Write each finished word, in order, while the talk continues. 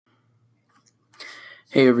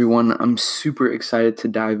Hey everyone, I'm super excited to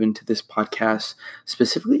dive into this podcast,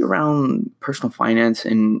 specifically around personal finance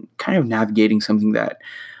and kind of navigating something that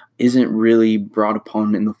isn't really brought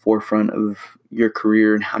upon in the forefront of your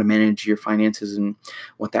career and how to manage your finances and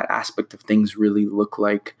what that aspect of things really look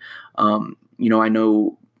like. I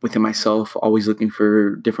know within myself, always looking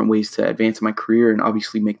for different ways to advance in my career and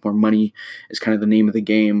obviously make more money is kind of the name of the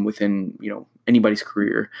game within, anybody's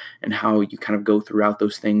career and how you kind of go throughout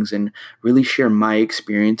those things and really share my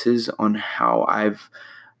experiences on how I've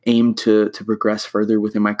aim to progress further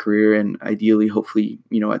within my career and ideally hopefully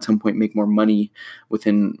at some point make more money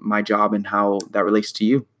within my job and how that relates to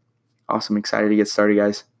you. Awesome. Excited to get started,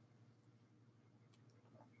 guys.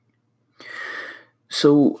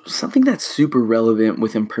 So something that's super relevant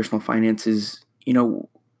within personal finance is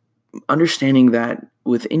understanding that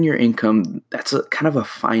within your income, that's a kind of a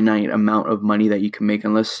finite amount of money that you can make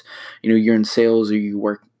unless you're in sales or you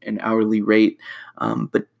work an hourly rate.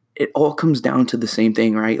 But it all comes down to the same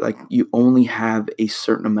thing, right? Like you only have a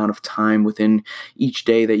certain amount of time within each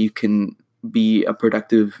day that you can be a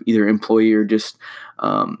productive either employee or just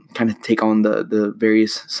kind of take on the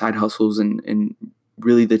various side hustles and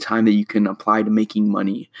really the time that you can apply to making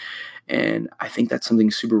money. And I think that's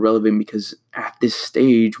something super relevant because at this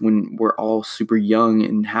stage, when we're all super young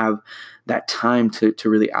and have that time to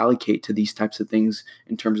really allocate to these types of things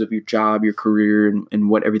in terms of your job, your career, and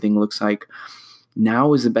what everything looks like,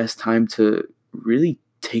 now is the best time to really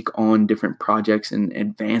take on different projects and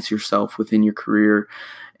advance yourself within your career.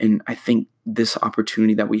 And I think this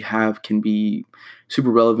opportunity that we have can be super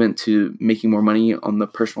relevant to making more money on the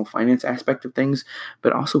personal finance aspect of things,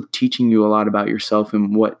 but also teaching you a lot about yourself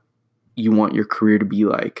and what you want your career to be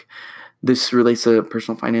like. This relates to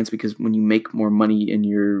personal finance because when you make more money in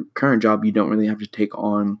your current job, you don't really have to take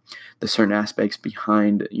on the certain aspects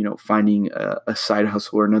behind, finding a side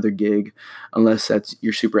hustle or another gig, unless that's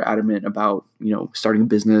you're super adamant about, starting a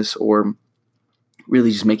business or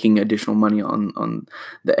really just making additional money on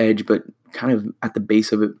the edge. But kind of at the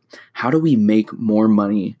base of it, how do we make more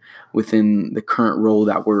money within the current role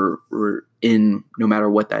that we're in, no matter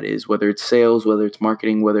what that is, whether it's sales, whether it's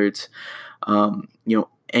marketing, whether it's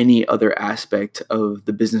any other aspect of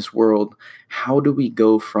the business world. How do we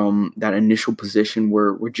go from that initial position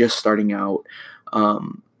where we're just starting out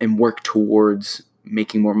and work towards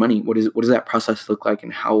making more money? What does that process look like,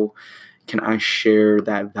 and how can I share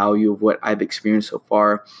that value of what I've experienced so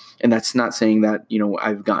far? And that's not saying that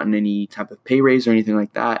I've gotten any type of pay raise or anything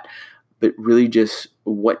like that, but really just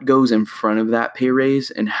what goes in front of that pay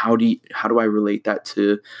raise and how do I relate that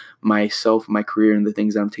to myself, my career, and the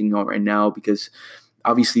things that I'm taking on right now? Because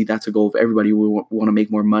obviously that's a goal of everybody. We want to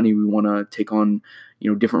make more money. We want to take on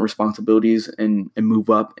different responsibilities and move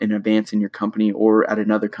up and advance in your company or at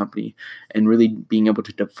another company, and really being able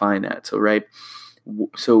to define that.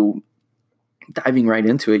 So diving right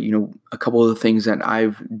into it, a couple of the things that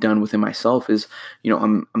I've done within myself is,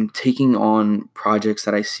 I'm taking on projects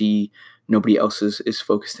that I see nobody else is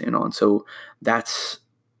focused in on. So that's,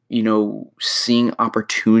 seeing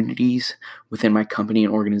opportunities within my company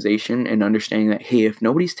and organization and understanding that, hey, if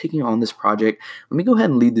nobody's taking on this project, let me go ahead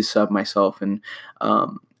and lead this up myself. And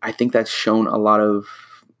I think that's shown a lot of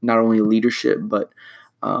not only leadership, but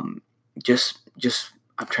just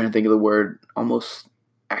I'm trying to think of the word, almost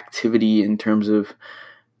activity in terms of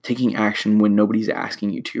taking action when nobody's asking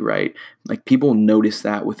you to, right? Like people notice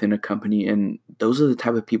that within a company, and those are the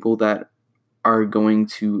type of people that are going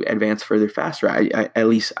to advance further faster. I at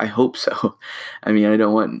least I hope so. I mean, I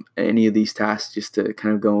don't want any of these tasks just to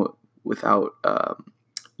kind of go without, I'm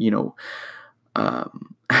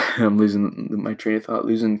losing my train of thought,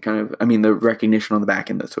 losing kind of, the recognition on the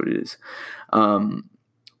back end. That's what it is.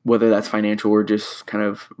 Whether that's financial or just kind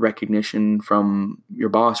of recognition from your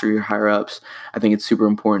boss or your higher ups, I think it's super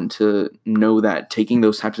important to know that taking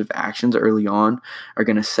those types of actions early on are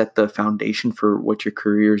going to set the foundation for what your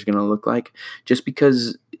career is going to look like, just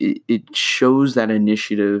because it shows that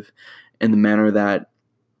initiative in the manner that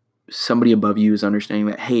somebody above you is understanding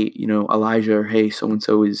that, hey, Elijah, or hey,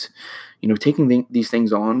 so-and-so is, taking these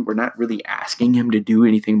things on. We're not really asking him to do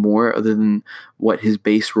anything more other than what his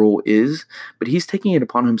base role is, but he's taking it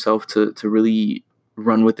upon himself to really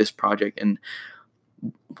run with this project. And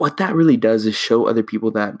what that really does is show other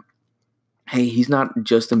people that, hey, he's not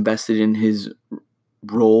just invested in his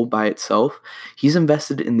role by itself. He's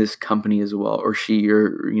invested in this company as well, or she,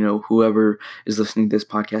 or whoever is listening to this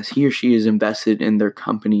podcast, he or she is invested in their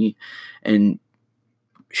company, and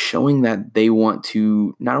showing that they want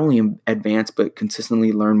to not only advance but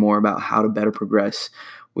consistently learn more about how to better progress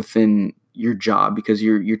within your job, because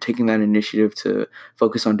you're taking that initiative to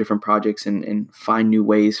focus on different projects and find new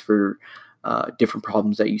ways for different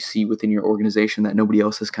problems that you see within your organization that nobody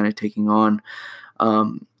else is kind of taking on.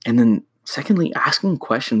 And then secondly, asking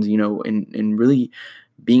questions, and really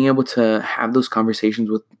being able to have those conversations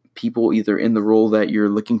with people either in the role that you're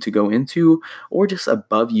looking to go into or just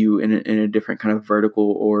above you in a different kind of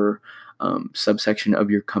vertical or subsection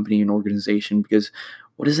of your company and organization. Because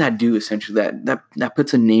what does that do essentially? That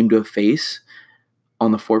puts a name to a face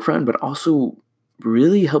on the forefront, but also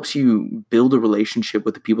really helps you build a relationship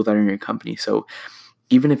with the people that are in your company. So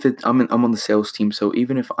even if I'm on the sales team, so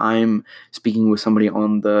even if I'm speaking with somebody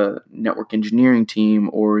on the network engineering team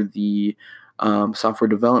or the software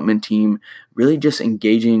development team, really just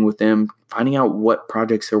engaging with them, finding out what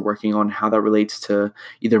projects they're working on, how that relates to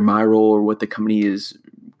either my role or what the company is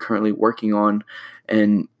currently working on,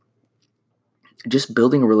 and just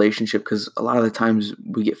building a relationship, because a lot of the times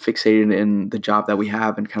we get fixated in the job that we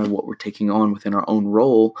have and kind of what we're taking on within our own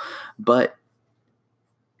role. But,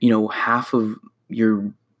 half of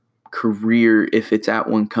your career, if it's at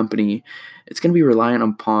one company, it's going to be reliant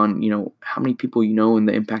upon, how many people and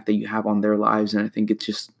the impact that you have on their lives. And I think it's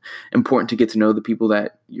just important to get to know the people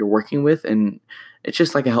that you're working with. And it's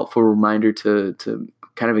just like a helpful reminder to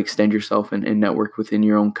kind of extend yourself and network within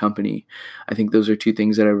your own company. I think those are two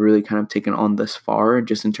things that I've really kind of taken on thus far,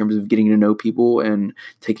 just in terms of getting to know people and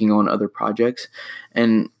taking on other projects.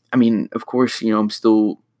 And I mean, of course, I'm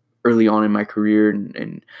still early on in my career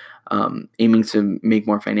and aiming to make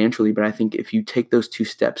more financially. But I think if you take those two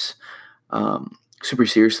steps super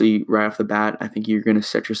seriously right off the bat, I think you're going to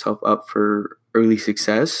set yourself up for early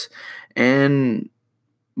success. And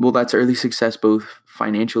well, that's early success both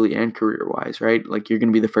financially and career-wise, right? Like, you're going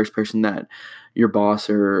to be the first person that your boss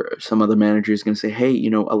or some other manager is going to say, hey,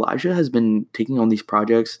 Elijah has been taking on these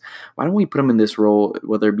projects. Why don't we put him in this role,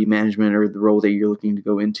 whether it be management or the role that you're looking to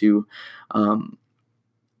go into?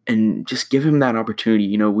 And just give him that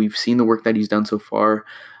opportunity. We've seen the work that he's done so far.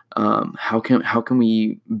 How can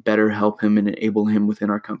we better help him and enable him within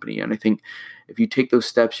our company? And I think if you take those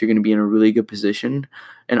steps, you're going to be in a really good position.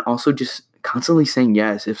 And also just constantly saying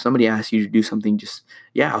yes. If somebody asks you to do something, just,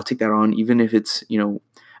 yeah, I'll take that on, even if it's,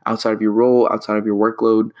 outside of your role, outside of your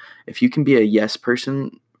workload. If you can be a yes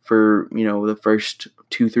person for, the first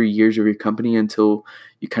 2-3 years of your company until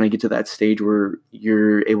you kind of get to that stage where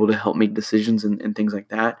you're able to help make decisions and things like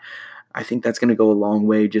that, I think that's going to go a long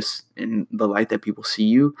way just in the light that people see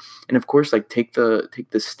you. And of course, like, take the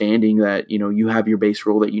standing that, you have your base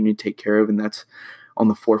role that you need to take care of, and that's on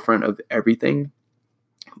the forefront of everything.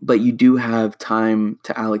 But you do have time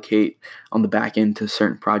to allocate on the back end to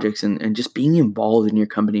certain projects and just being involved in your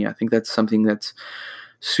company. I think that's something that's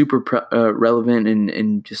super relevant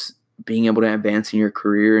and just being able to advance in your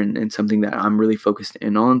career and something that I'm really focused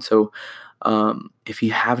in on. So if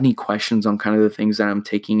you have any questions on kind of the things that I'm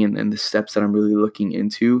taking and the steps that I'm really looking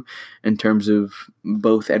into in terms of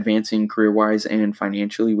both advancing career-wise and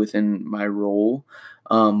financially within my role,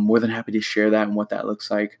 more than happy to share that and what that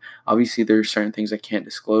looks like. Obviously, there's certain things I can't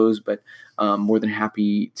disclose, but more than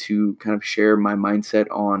happy to kind of share my mindset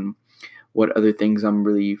on what other things I'm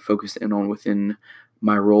really focused in on within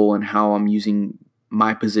my role and how I'm using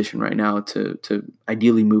my position right now to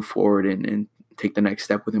ideally move forward and take the next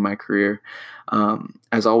step within my career.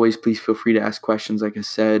 As always, please feel free to ask questions. Like I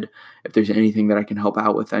said, if there's anything that I can help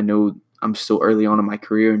out with, I know I'm still early on in my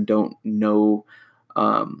career and don't know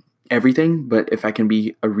everything, but if I can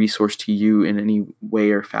be a resource to you in any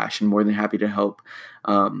way or fashion, more than happy to help.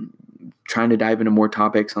 Trying to dive into more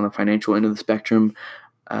topics on the financial end of the spectrum.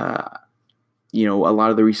 A lot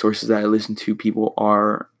of the resources that I listen to, people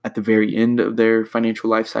are at the very end of their financial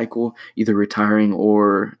life cycle, either retiring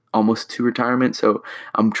or almost to retirement. So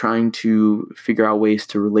I'm trying to figure out ways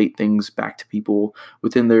to relate things back to people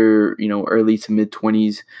within their, early to mid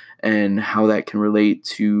 20s, and how that can relate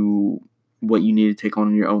to what you need to take on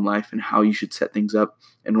in your own life and how you should set things up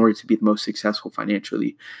in order to be the most successful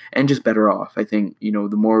financially and just better off. I think, the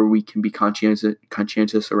more we can be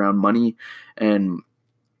conscientious around money and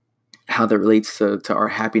how that relates to our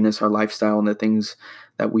happiness, our lifestyle, and the things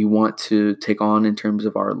that we want to take on in terms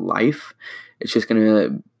of our life, it's just going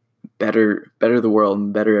to better the world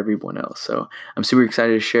and better everyone else. So I'm super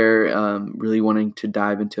excited to share, really wanting to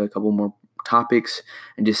dive into a couple more topics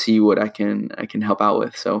and just see what I can help out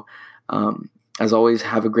with. So as always,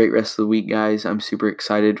 have a great rest of the week, guys. I'm super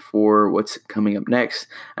excited for what's coming up next.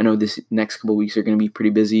 I know this next couple weeks are going to be pretty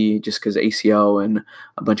busy just because ACL and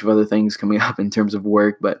a bunch of other things coming up in terms of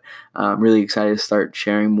work, but I'm really excited to start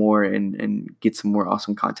sharing more and get some more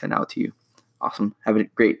awesome content out to you. Awesome. Have a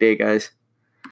great day, guys.